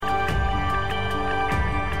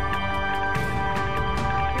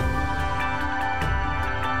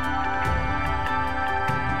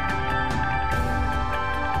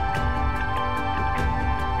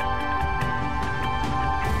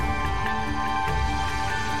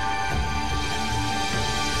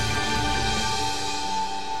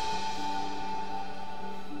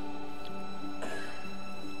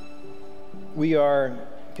We are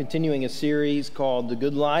continuing a series called The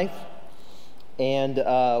Good Life,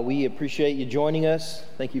 and we appreciate you joining us.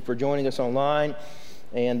 Thank you for joining us online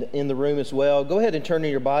and in the room as well. Go ahead and turn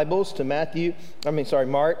in your Bibles to Mark, the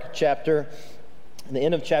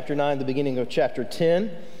end of chapter 9, the beginning of chapter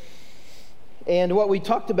 10. And what we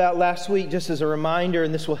talked about last week, just as a reminder,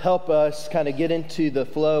 and this will help us kind of get into the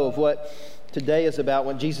flow of what today is about,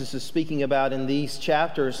 what Jesus is speaking about in these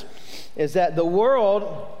chapters, is that the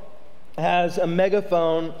world has a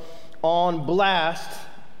megaphone on blast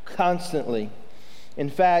constantly. In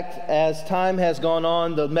fact, as time has gone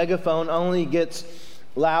on, the megaphone only gets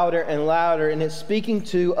louder and louder, and it's speaking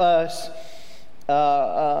to us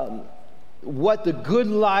what the good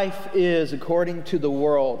life is according to the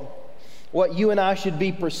world, what you and I should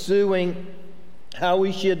be pursuing, how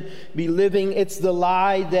we should be living. It's the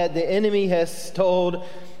lie that the enemy has told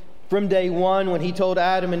from day one when he told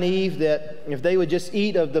Adam and Eve that if they would just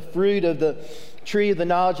eat of the fruit of the tree of the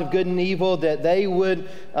knowledge of good and evil, that they would,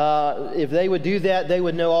 if they would do that, they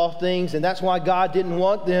would know all things. And that's why God didn't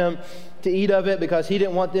want them to eat of it, because he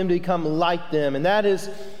didn't want them to become like them. And that is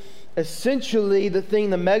essentially the thing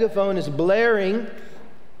the megaphone is blaring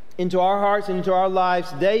into our hearts and into our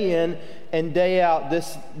lives day in and day out.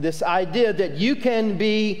 This idea that you can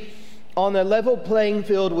be on a level playing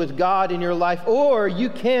field with God in your life, or you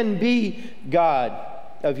can be God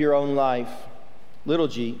of your own life, little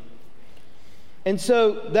g. And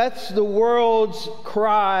so that's the world's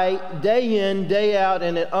cry day in, day out,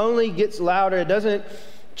 and it only gets louder. It doesn't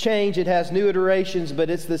change. It has new iterations, but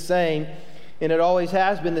it's the same, and it always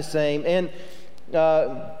has been the same. And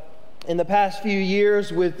in the past few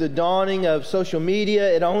years, with the dawning of social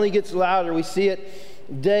media, it only gets louder. We see it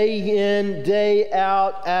day in, day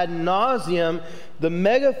out, ad nauseum. The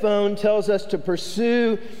megaphone tells us to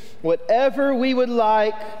pursue whatever we would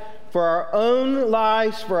like for our own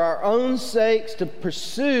lives, for our own sakes, to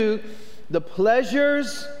pursue the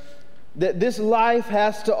pleasures that this life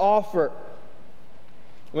has to offer.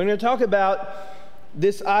 We're going to talk about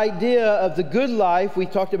this idea of the good life we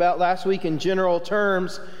talked about last week in general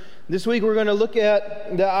terms. This week we're going to look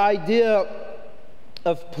at the idea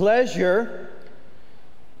of pleasure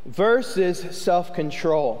versus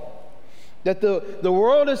self-control. That the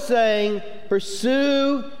world is saying,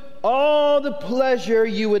 pursue all the pleasure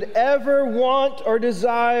you would ever want or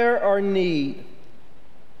desire or need.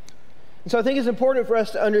 And so I think it's important for us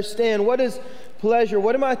to understand, what is pleasure?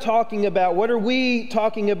 What am I talking about? What are we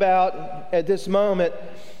talking about at this moment?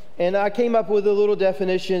 And I came up with a little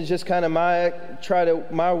definition, just kind of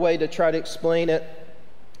my way to try to explain it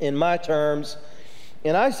in my terms.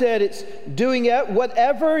 And I said it's doing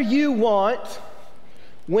whatever you want,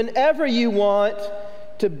 whenever you want,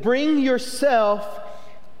 to bring yourself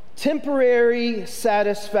temporary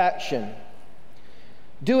satisfaction.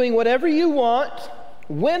 Doing whatever you want,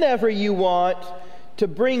 whenever you want, to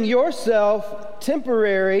bring yourself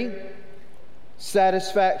temporary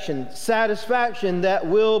satisfaction. Satisfaction that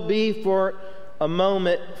will be for a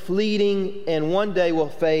moment fleeting and one day will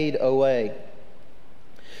fade away.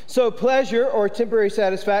 So pleasure or temporary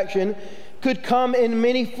satisfaction could come in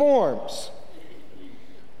many forms.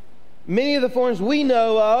 Many of the forms we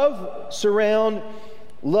know of surround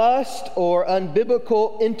lust or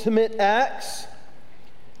unbiblical intimate acts.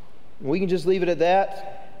 We can just leave it at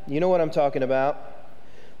that. You know what I'm talking about.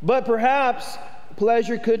 But perhaps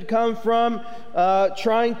pleasure could come from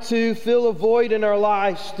trying to fill a void in our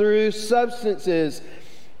lives through substances,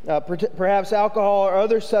 perhaps alcohol or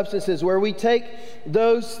other substances, where we take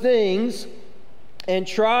those things and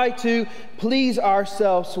try to please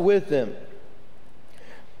ourselves with them.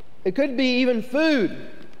 It could be even food.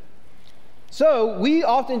 So we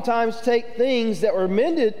oftentimes take things that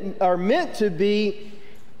are meant to be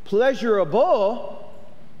pleasurable,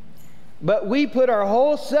 but we put our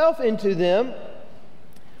whole self into them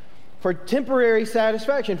for temporary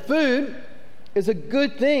satisfaction. Food is a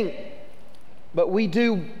good thing, but we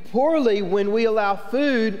do poorly when we allow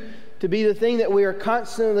food to be the thing that we are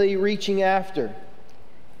constantly reaching after.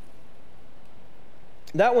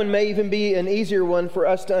 That one may even be an easier one for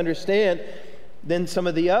us to understand than some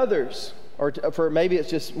of the others, or for maybe it's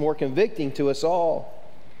just more convicting to us all.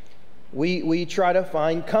 We try to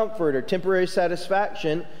find comfort or temporary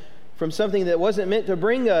satisfaction from something that wasn't meant to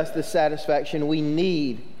bring us the satisfaction we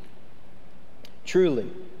need. Truly.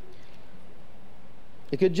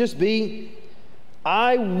 It could just be,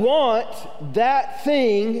 I want that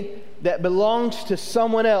thing that belongs to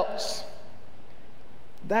someone else.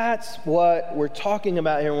 That's what we're talking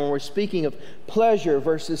about here when we're speaking of pleasure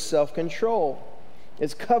versus self-control.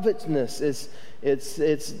 It's covetousness.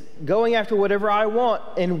 It's going after whatever I want.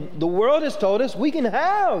 And the world has told us we can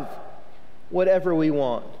have whatever we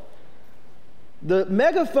want. The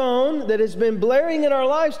megaphone that has been blaring in our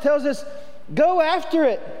lives tells us, go after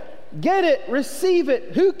it, get it, receive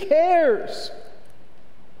it. Who cares?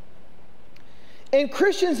 And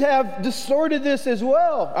Christians have distorted this as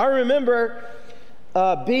well. I remember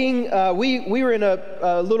we were in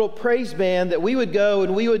a little praise band that we would go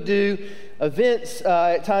and we would do events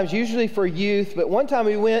at times, usually for youth. But one time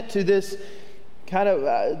we went to this kind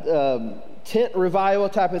of tent revival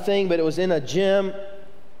type of thing, but it was in a gym.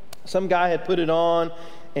 Some guy had put it on,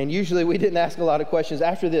 and usually we didn't ask a lot of questions.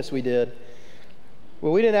 After this, we did.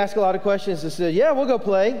 Well, we didn't ask a lot of questions. They said, yeah, we'll go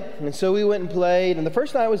play. And so we went and played, and the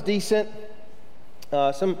first night was decent.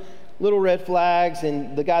 Some little red flags,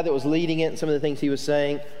 and the guy that was leading it and some of the things he was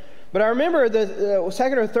saying. But I remember the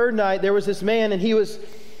second or third night, there was this man, and he was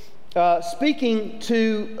speaking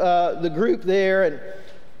to the group there, and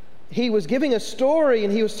he was giving a story,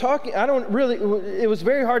 and he was talking. It was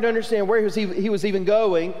very hard to understand where he was even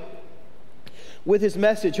going with his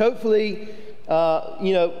message. Hopefully,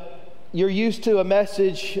 you're used to a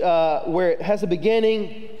message where it has a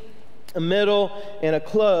beginning, a middle, and a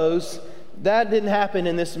close. That didn't happen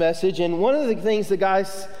in this message. And one of the things the guy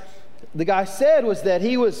said was that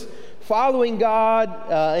he was following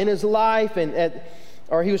God in his life,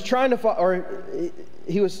 or he was trying to, or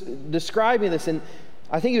he was describing this, and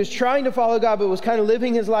I think he was trying to follow God, but was kind of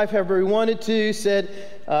living his life however he wanted to. Said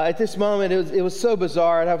at this moment, it was so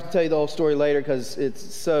bizarre. I'd have to tell you the whole story later because it's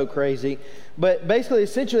so crazy. But basically,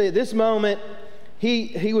 essentially, at this moment,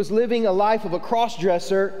 he was living a life of a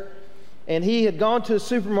cross-dresser, and he had gone to a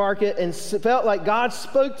supermarket and felt like God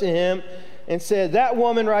spoke to him and said, that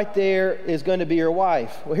woman right there is going to be your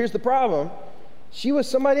wife. Well, here's the problem. She was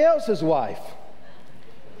somebody else's wife.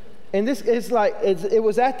 And this is like, it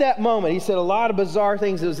was at that moment. He said a lot of bizarre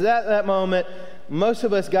things. It was at that moment, most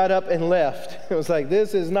of us got up and left. It was like,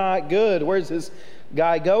 this is not good. Where's this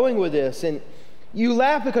guy going with this? And you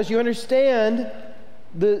laugh because you understand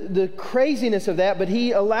the craziness of that, but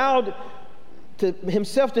he allowed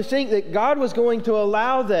himself to think that God was going to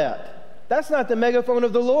allow that. That's not the megaphone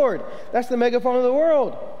of the Lord. That's the megaphone of the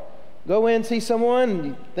world. Go in, see someone,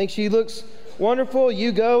 you think she looks wonderful,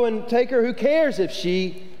 you go and take her. Who cares if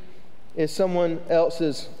she is someone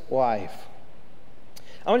else's wife?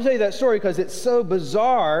 I want to tell you that story because it's so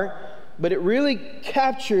bizarre, but it really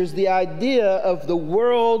captures the idea of the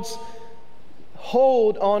world's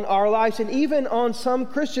hold on our lives and even on some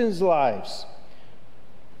Christians' lives.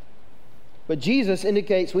 But Jesus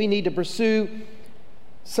indicates we need to pursue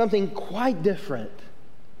something quite different: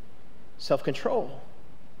 self-control.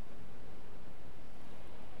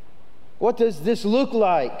 What does this look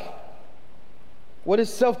like? What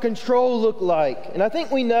does self-control look like? And I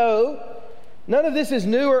think we know none of this is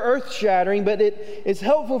new or earth-shattering, but it is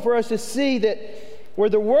helpful for us to see that where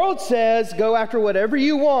the world says, go after whatever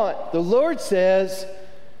you want, the Lord says,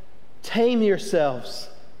 tame yourselves.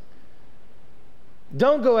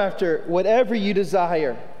 Don't go after whatever you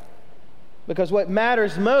desire. Because what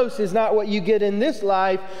matters most is not what you get in this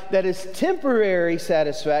life that is temporary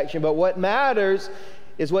satisfaction, but what matters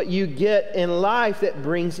is what you get in life that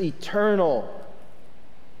brings eternal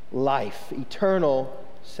life, eternal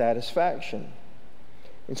satisfaction.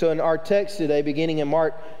 And so in our text today, beginning in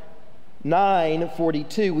Mark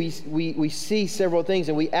 9:42, we see several things,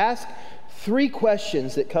 and we ask three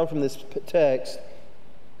questions that come from this text.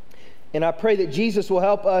 And I pray that Jesus will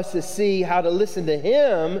help us to see how to listen to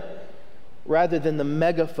Him rather than the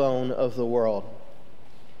megaphone of the world.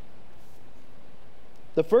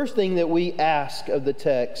 The first thing that we ask of the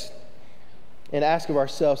text and ask of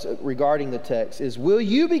ourselves regarding the text is, will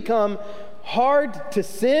you become hard to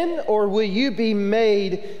sin, or will you be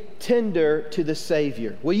made tender to the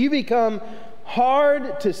Savior? Will you become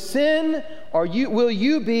hard to sin, or will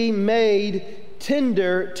you be made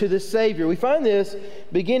tender to the Savior? We find this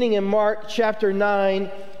beginning in Mark chapter 9,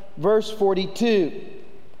 verse 42.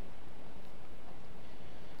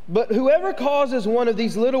 But whoever causes one of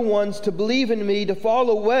these little ones to believe in me to fall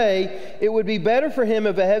away, it would be better for him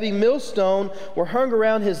if a heavy millstone were hung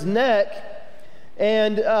around his neck,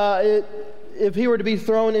 and if he were to be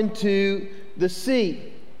thrown into the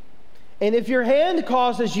sea. And if your hand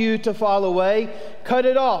causes you to fall away, cut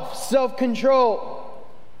it off. Self-control.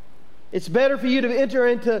 It's better for you to enter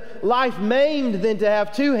into life maimed than to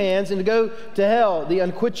have two hands and to go to hell, the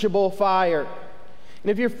unquenchable fire. And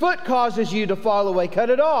if your foot causes you to fall away, cut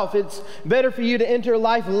it off. It's better for you to enter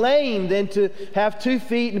life lame than to have 2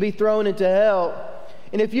 feet and be thrown into hell.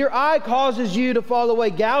 And if your eye causes you to fall away,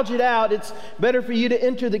 gouge it out. It's better for you to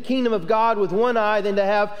enter the kingdom of God with one eye than to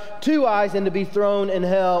have 2 eyes and to be thrown in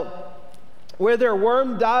hell. where their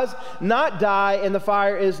worm does not die and the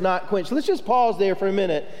fire is not quenched. Let's just pause there for a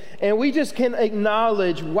minute, and we just can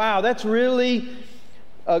acknowledge, wow, that's really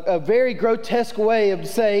a very grotesque way of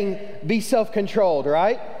saying be self-controlled,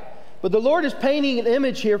 right? But the Lord is painting an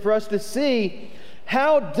image here for us to see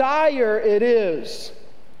how dire it is.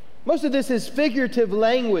 Most of this is figurative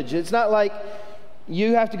language. It's not like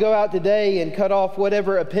you have to go out today and cut off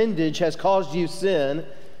whatever appendage has caused you sin.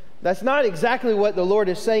 That's not exactly what the Lord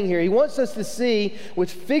is saying here. He wants us to see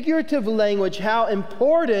with figurative language how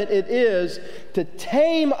important it is to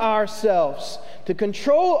tame ourselves, to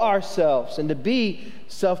control ourselves, and to be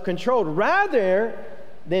self-controlled rather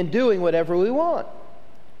than doing whatever we want.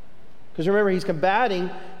 Because remember, he's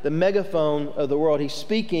combating the megaphone of the world. He's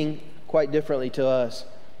speaking quite differently to us.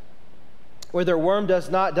 Where their worm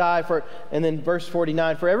does not die, and then verse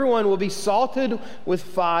 49, for everyone will be salted with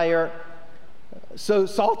fire. So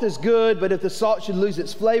salt is good, but if the salt should lose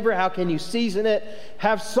its flavor, how can you season it?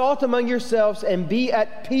 Have salt among yourselves and be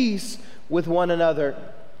at peace with one another.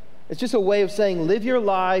 It's just a way of saying live your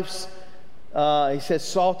lives, he says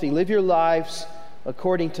salty, live your lives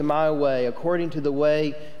according to my way, according to the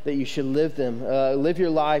way that you should live them. Live your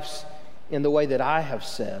lives in the way that I have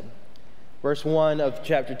said. Verse 1 of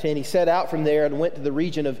chapter 10, he set out from there and went to the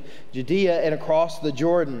region of Judea and across the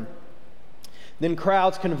Jordan. Then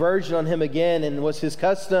crowds converged on him again, and was his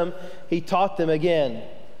custom, he taught them again.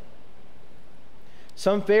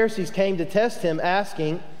 Some Pharisees came to test him,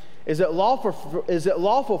 asking, Is it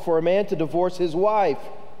lawful for a man to divorce his wife?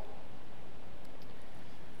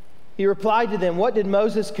 He replied to them, What did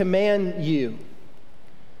Moses command you?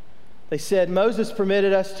 They said, Moses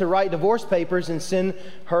permitted us to write divorce papers and send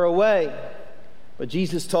her away. But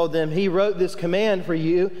Jesus told them, He wrote this command for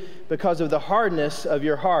you because of the hardness of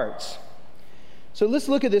your hearts. So let's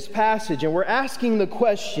look at this passage, and we're asking the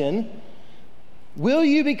question, will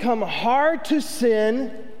you become hard to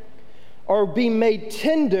sin or be made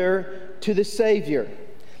tender to the Savior?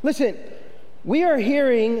 Listen, we are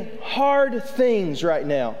hearing hard things right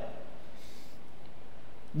now.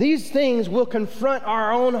 These things will confront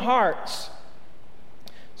our own hearts.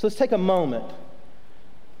 So let's take a moment.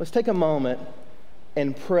 Let's take a moment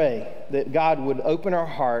and pray that God would open our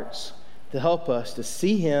hearts to help us to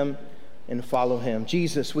see Him and follow Him.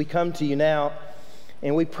 Jesus, we come to you now,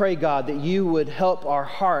 and we pray, God, that you would help our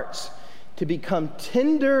hearts to become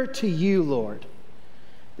tender to you, Lord.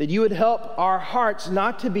 That you would help our hearts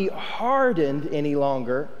not to be hardened any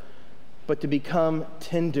longer, but to become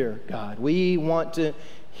tender, God. We want to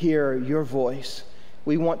hear your voice.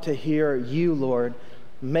 We want to hear you, Lord.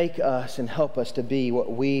 Make us and help us to be what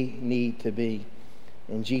we need to be.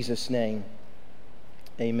 In Jesus' name,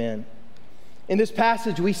 amen. In this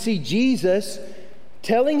passage, we see Jesus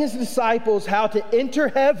telling his disciples how to enter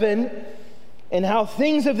heaven and how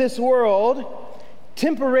things of this world,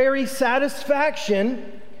 temporary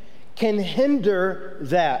satisfaction, can hinder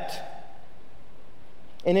that.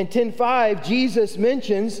 And in 10:5, Jesus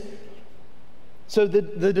mentions, so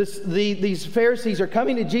these Pharisees are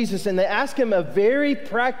coming to Jesus and they ask him a very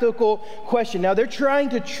practical question. Now, they're trying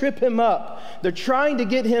to trip him up. They're trying to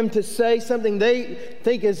get him to say something they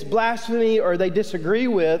think is blasphemy or they disagree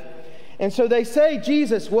with. And so they say,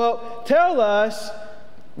 Jesus, well, tell us,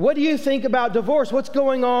 what do you think about divorce? What's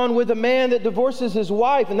going on with a man that divorces his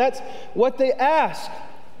wife? And that's what they ask.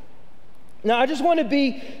 Now, I just want to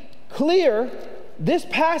be clear. This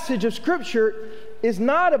passage of Scripture is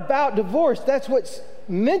not about divorce. That's what's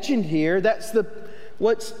mentioned here. That's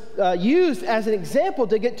what's used as an example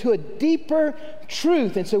to get to a deeper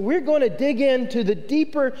truth. And so we're going to dig into the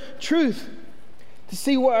deeper truth to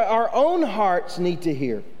see what our own hearts need to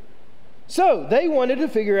hear. So they wanted to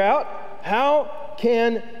figure out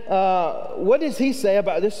what does he say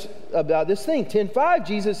about this thing? 10:5,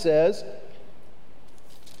 Jesus says,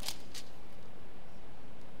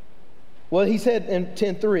 well, he said in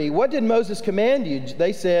 10:3, what did Moses command you?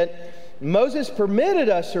 They said, Moses permitted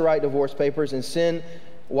us to write divorce papers and send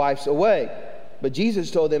wives away. But Jesus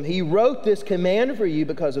told them, he wrote this command for you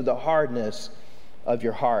because of the hardness of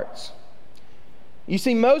your hearts. You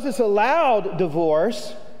see, Moses allowed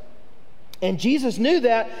divorce, and Jesus knew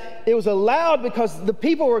that it was allowed because the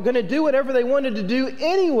people were going to do whatever they wanted to do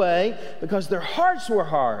anyway because their hearts were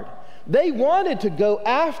hard. They wanted to go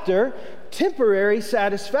after temporary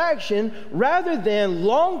satisfaction rather than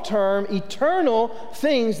long-term, eternal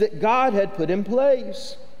things that God had put in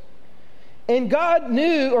place. And God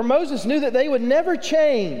knew, or Moses knew, that they would never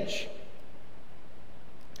change.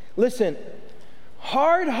 Listen,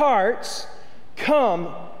 hard hearts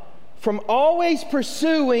come from always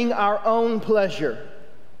pursuing our own pleasure.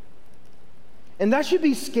 And that should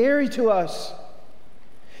be scary to us.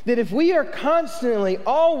 That if we are constantly,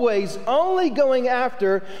 always, only going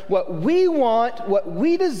after what we want, what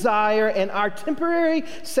we desire, and our temporary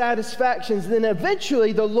satisfactions, then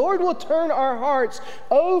eventually the Lord will turn our hearts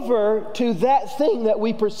over to that thing that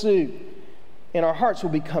we pursue. And our hearts will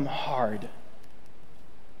become hard.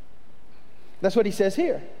 That's what he says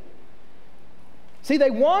here. See, they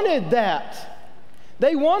wanted that.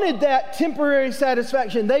 They wanted that temporary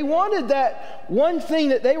satisfaction. They wanted that one thing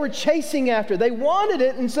that they were chasing after. They wanted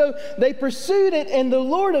it, and so they pursued it, and the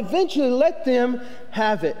Lord eventually let them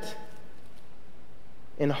have it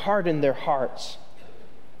and hardened their hearts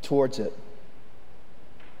towards it.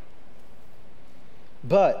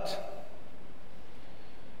 But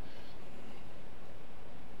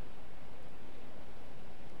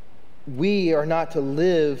we are not to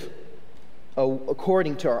live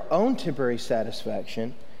according to our own temporary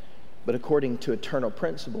satisfaction, but according to eternal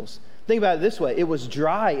principles. Think about it this way. It was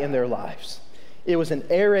dry in their lives. It was an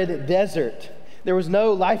arid desert. There was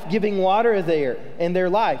no life-giving water there in their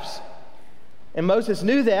lives. And Moses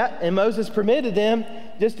knew that, and Moses permitted them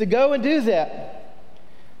just to go and do that.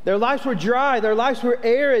 Their lives were dry. Their lives were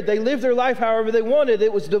arid. They lived their life however they wanted.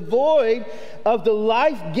 It was devoid of the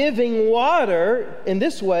life-giving water, in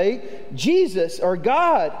this way, Jesus or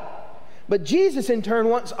God. But Jesus, in turn,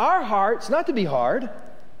 wants our hearts not to be hard.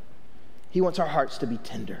 He wants our hearts to be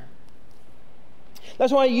tender.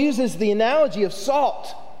 That's why he uses the analogy of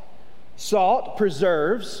salt. Salt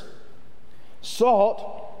preserves.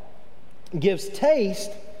 Salt gives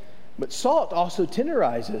taste, but salt also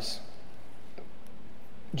tenderizes.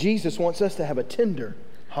 Jesus wants us to have a tender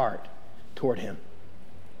heart toward him.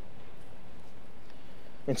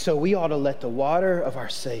 And so we ought to let the water of our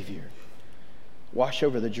Savior wash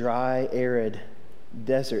over the dry, arid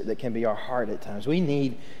desert that can be our heart at times. We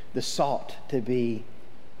need the salt to be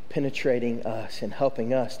penetrating us and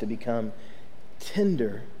helping us to become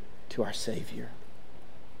tender to our Savior.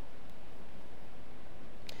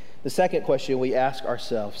 The second question we ask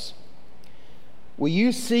ourselves: will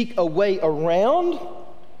you seek a way around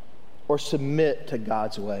or submit to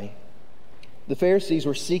God's way? The Pharisees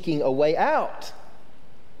were seeking a way out.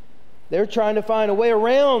 They're trying to find a way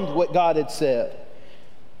around what God had said.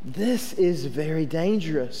 This is very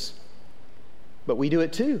dangerous. But we do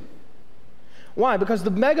it too. Why? Because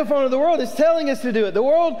the megaphone of the world is telling us to do it. The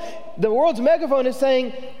world's megaphone is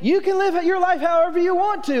saying, you can live your life however you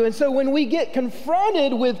want to. And so when we get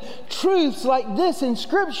confronted with truths like this in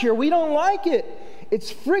Scripture, we don't like it.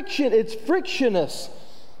 It's frictionless.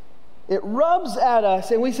 It rubs at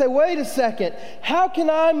us, and we say, wait a second, how can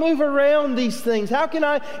I move around these things? How can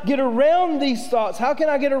I get around these thoughts? How can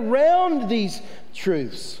I get around these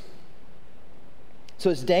truths? So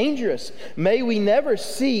it's dangerous. May we never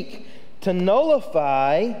seek to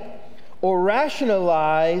nullify or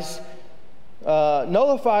rationalize,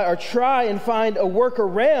 nullify or try and find a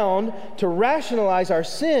workaround to rationalize our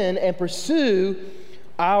sin and pursue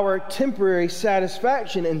our temporary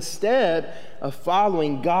satisfaction instead of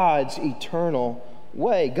following God's eternal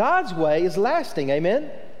way. God's way is lasting,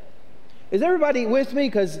 amen? Is everybody with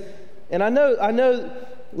me? And I know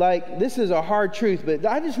like this is a hard truth, but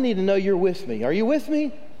I just need to know you're with me. Are you with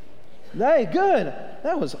me? Hey, good.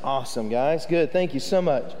 That was awesome, guys. Good. Thank you so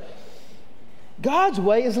much. God's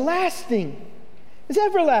way is lasting. It's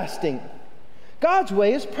everlasting. God's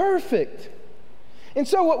way is perfect. And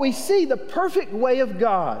so what we see, the perfect way of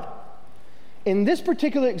God, in this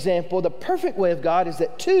particular example, the perfect way of God is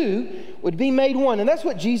that two would be made one. And that's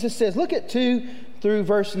what Jesus says. Look at 2 through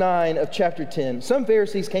verse 9 of chapter 10. Some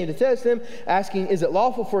Pharisees came to test him, asking, is it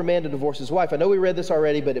lawful for a man to divorce his wife? I know we read this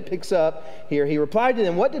already, but it picks up here. He replied to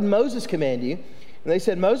them, what did Moses command you? And they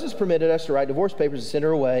said, Moses permitted us to write divorce papers and send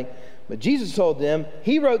her away. But Jesus told them,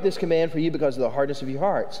 he wrote this command for you because of the hardness of your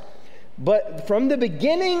hearts. But from the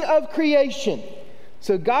beginning of creation,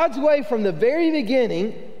 so God's way from the very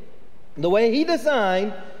beginning, the way he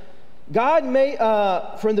designed, God made,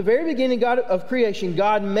 from the very beginning of creation,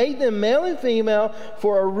 God made them male and female.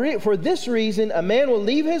 For this reason, a man will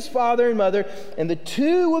leave his father and mother, and the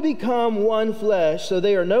two will become one flesh. So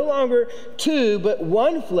they are no longer two, but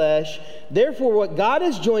one flesh. Therefore, what God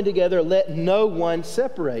has joined together, let no one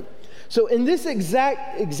separate. So in this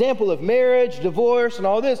exact example of marriage, divorce, and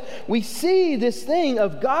all this, we see this thing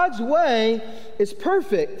of God's way is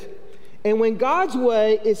perfect. And when God's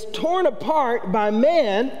way is torn apart by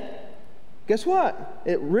man, guess what?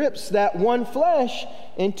 It rips that one flesh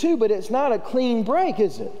in two, but it's not a clean break,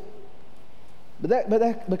 is it?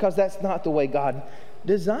 Because that's not the way God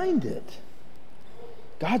designed it.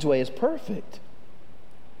 God's way is perfect.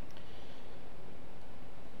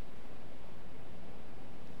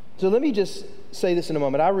 So let me just say this in a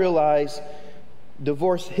moment. I realize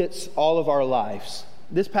divorce hits all of our lives.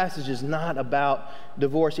 This passage is not about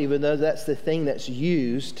divorce, even though that's the thing that's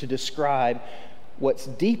used to describe what's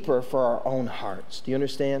deeper for our own hearts. Do you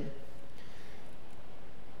understand?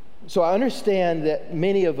 So I understand that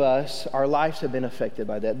many of us, our lives have been affected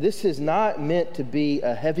by that. This is not meant to be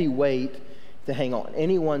a heavy weight to hang on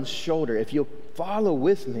anyone's shoulder. If you'll follow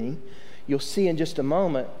with me, you'll see in just a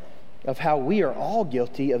moment of how we are all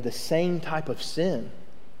guilty of the same type of sin.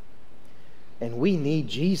 And we need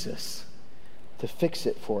Jesus to fix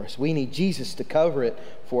it for us. We need Jesus to cover it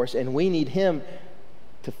for us, and we need Him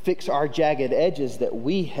to fix our jagged edges that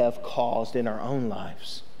we have caused in our own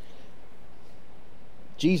lives.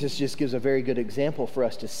 Jesus just gives a very good example for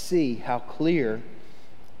us to see how clear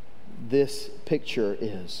this picture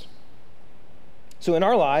is. So in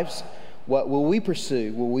our lives, what will we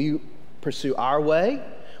pursue? Will we pursue our way?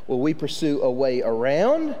 Will we pursue a way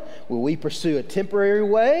around? Will we pursue a temporary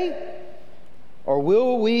way? Or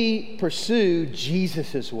will we pursue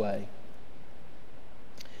Jesus' way?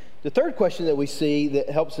 The third question that we see that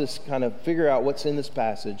helps us kind of figure out what's in this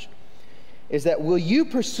passage is that will you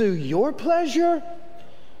pursue your pleasure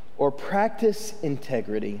or practice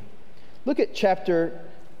integrity? Look at chapter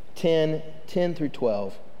 10 through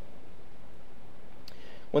 12.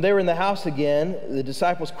 When they were in the house again, the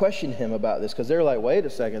disciples questioned him about this because they were like, wait a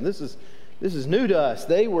second, this is new to us.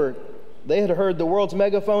 They had heard the world's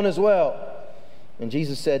megaphone as well. And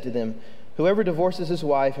Jesus said to them, whoever divorces his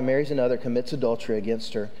wife and marries another commits adultery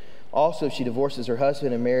against her. Also, if she divorces her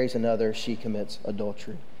husband and marries another, she commits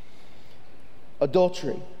adultery.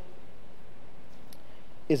 Adultery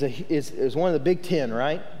is one of the big 10,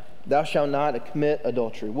 right? Thou shalt not commit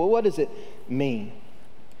adultery. Well, what does it mean?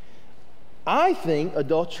 I think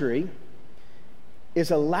adultery is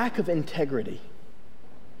a lack of integrity.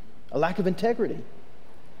 A lack of integrity.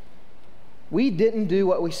 We didn't do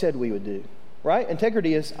what we said we would do, right?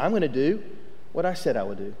 Integrity is, I'm going to do what I said I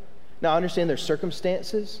would do. Now, I understand there's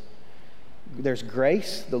circumstances. There's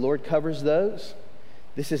grace. The Lord covers those.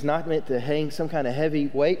 This is not meant to hang some kind of heavy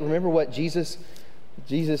weight. Remember what Jesus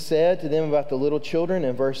said to them about the little children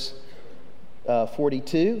in verse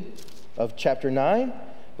 42 of chapter 9.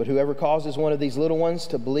 But whoever causes one of these little ones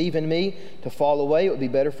to believe in me to fall away, it would be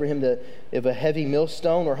better for him if a heavy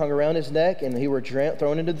millstone were hung around his neck and he were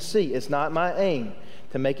thrown into the sea. It's not my aim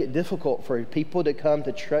to make it difficult for people to come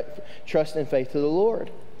to trust and faith to the Lord.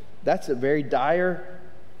 That's a very dire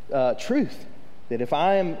truth. That if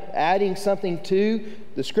I am adding something to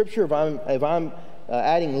the Scripture, if I'm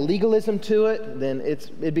adding legalism to it, then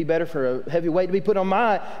it'd be better for a heavy weight to be put on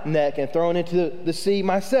my neck and thrown into the sea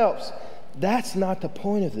myself. That's not the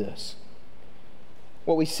point of this.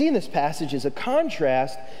 What we see in this passage is a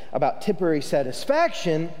contrast about temporary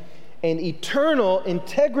satisfaction and eternal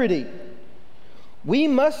integrity. We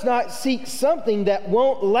must not seek something that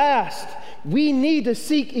won't last. We need to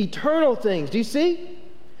seek eternal things. Do you see?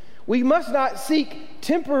 We must not seek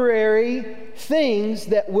temporary things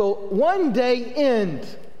that will one day end.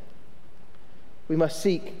 We must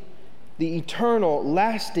seek the eternal,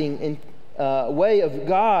 lasting way of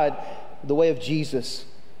God, the way of Jesus.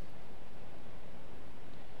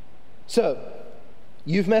 So,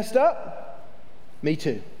 you've messed up? Me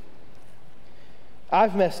too.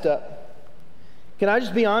 I've messed up. Can I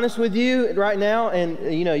just be honest with you right now?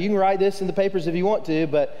 And, you can write this in the papers if you want to,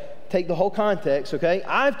 but take the whole context, okay?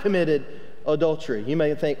 I've committed adultery. You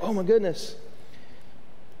may think, oh my goodness.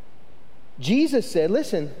 Jesus said,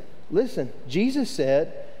 listen, Jesus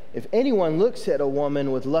said, if anyone looks at a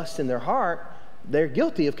woman with lust in their heart, they're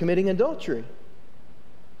guilty of committing adultery.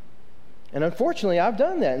 And unfortunately, I've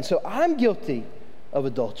done that. And so I'm guilty of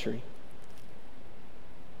adultery.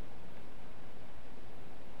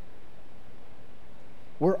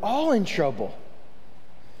 We're all in trouble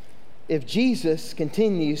if Jesus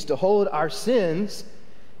continues to hold our sins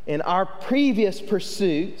and our previous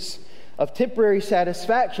pursuits of temporary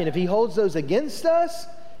satisfaction. If he holds those against us,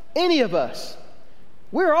 any of us,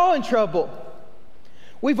 we're all in trouble.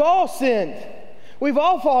 We've all sinned. We've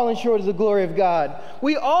all fallen short of the glory of God.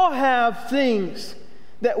 We all have things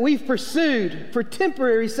that we've pursued for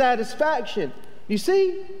temporary satisfaction. You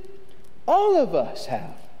see? All of us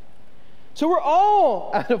have. So we're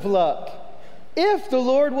all out of luck. If the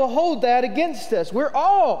Lord will hold that against us, we're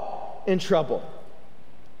all in trouble.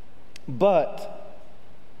 But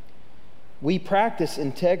we practice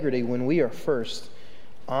integrity when we are first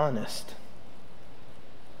honest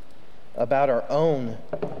about our own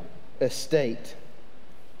estate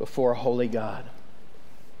before a holy God.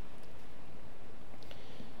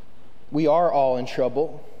 We are all in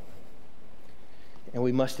trouble, and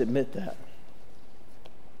we must admit that.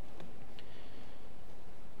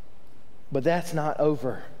 But that's not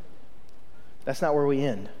over. That's not where we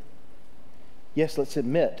end. Yes, let's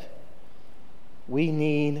admit, we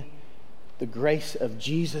need the grace of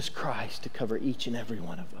Jesus Christ to cover each and every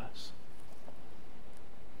one of us.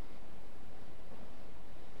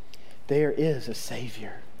 There is a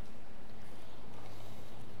Savior.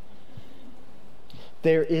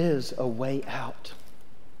 There is a way out.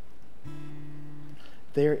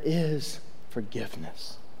 There is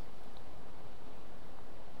forgiveness.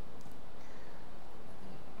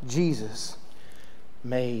 Jesus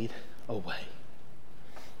made a way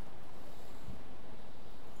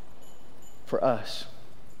for us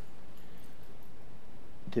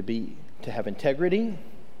to have integrity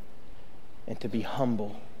and to be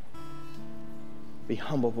humble. Be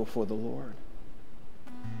humble before the Lord.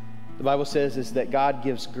 The Bible says is that God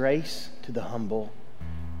gives grace to the humble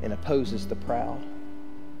and opposes the proud.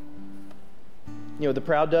 You know what the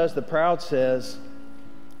proud does? The proud says,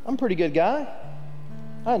 I'm a pretty good guy.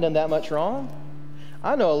 I haven't done that much wrong.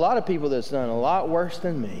 I know a lot of people that's done a lot worse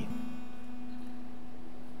than me.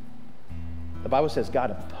 The Bible says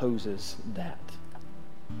God opposes that.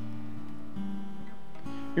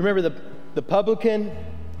 You remember the publican,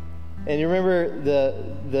 and you remember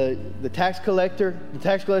the tax collector? The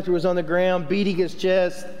tax collector was on the ground beating his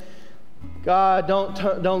chest. God,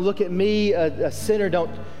 don't look at me, a sinner.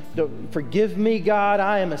 Don't forgive me, God.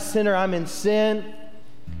 I am a sinner. I'm in sin.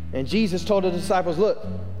 And Jesus told the disciples, look.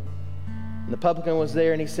 And the publican was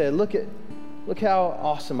there, and he said, look how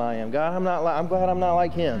awesome I am, God. I'm glad I'm not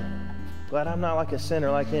like him. Glad I'm not like a sinner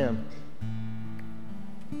like him.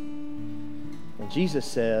 And Jesus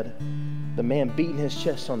said, the man beating his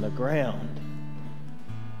chest on the ground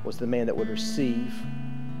was the man that would receive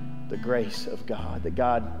the grace of God, that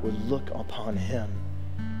God would look upon him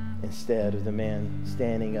instead of the man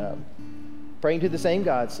standing up, praying to the same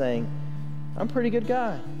God, saying, I'm a pretty good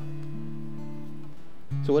guy.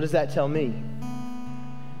 So what does that tell me?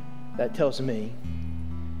 That tells me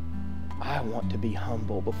I want to be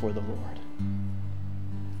humble before the Lord.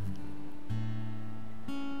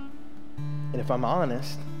 And if I'm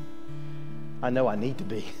honest, I know I need to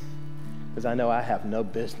be, because I know I have no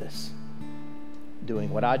business doing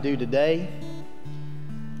what I do today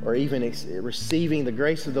or even receiving the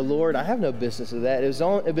grace of the Lord. I have no business of that.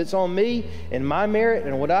 If it's on me and my merit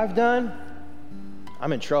and what I've done,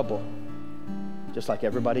 I'm in trouble, just like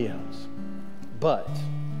everybody else. But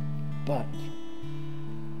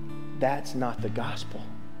that's not the gospel.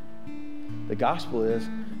 The gospel is,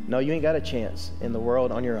 no, you ain't got a chance in the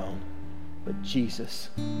world on your own. But Jesus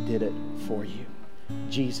did it for you.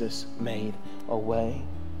 Jesus made a way.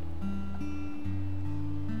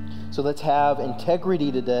 So let's have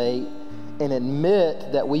integrity today and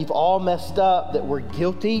admit that we've all messed up, that we're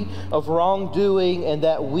guilty of wrongdoing, and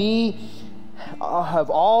that we have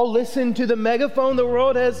all listened to the megaphone the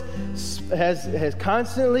world has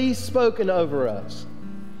constantly spoken over us.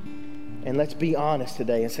 And let's be honest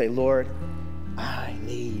today and say, Lord, I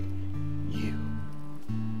need you.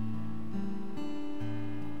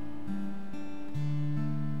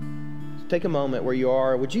 Take a moment where you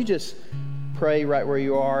are. Would you just pray right where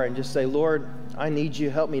you are and just say, Lord, I need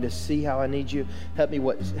you. Help me to see how I need you. Help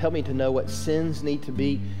me to know what sins need to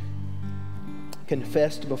be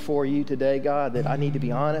confessed before you today, God, that I need to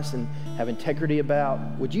be honest and have integrity about.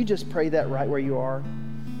 Would you just pray that right where you are?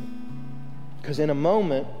 Because in a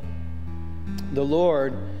moment, the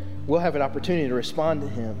Lord will have an opportunity to respond to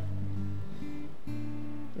him.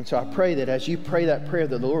 And so I pray that as you pray that prayer,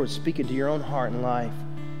 that the Lord would speak into your own heart and life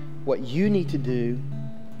what you need to do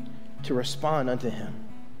to respond unto him.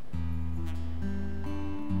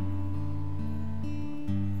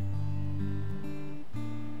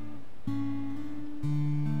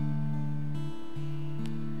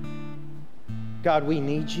 God, we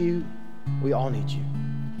need you. We all need you.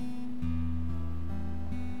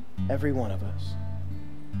 Every one of us.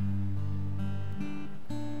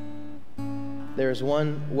 There is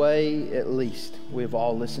one way, at least, we've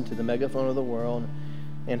all listened to the megaphone of the world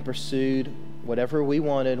and pursued whatever we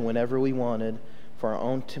wanted, whenever we wanted, for our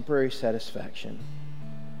own temporary satisfaction.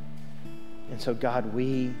 And so, God,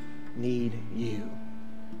 we need you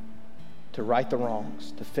to right the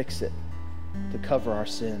wrongs, to fix it, to cover our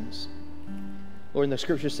sins. Lord, and the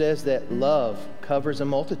scripture says that love covers a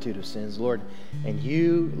multitude of sins, Lord. And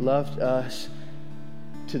you loved us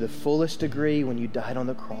to the fullest degree when you died on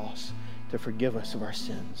the cross to forgive us of our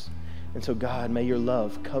sins. And so, God, may your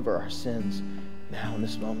love cover our sins now in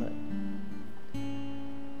this moment.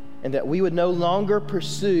 And that we would no longer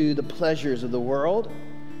pursue the pleasures of the world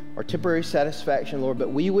or temporary satisfaction, Lord, but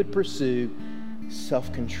we would pursue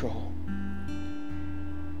self-control.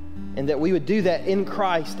 And that we would do that in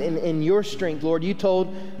Christ and in your strength, Lord. You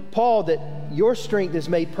told Paul that your strength is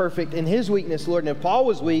made perfect in his weakness, Lord. And if Paul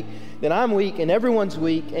was weak, then I'm weak and everyone's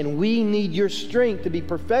weak. And we need your strength to be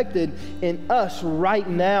perfected in us right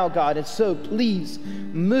now, God. And so please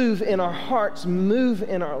move in our hearts, move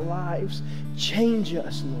in our lives. Change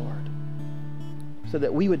us, Lord, so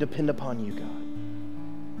that we would depend upon you, God.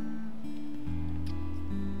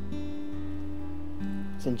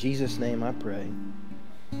 It's in Jesus' name I pray.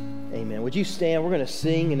 Amen. Would you stand? We're going to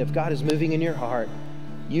sing, and if God is moving in your heart,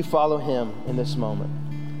 you follow him in this moment.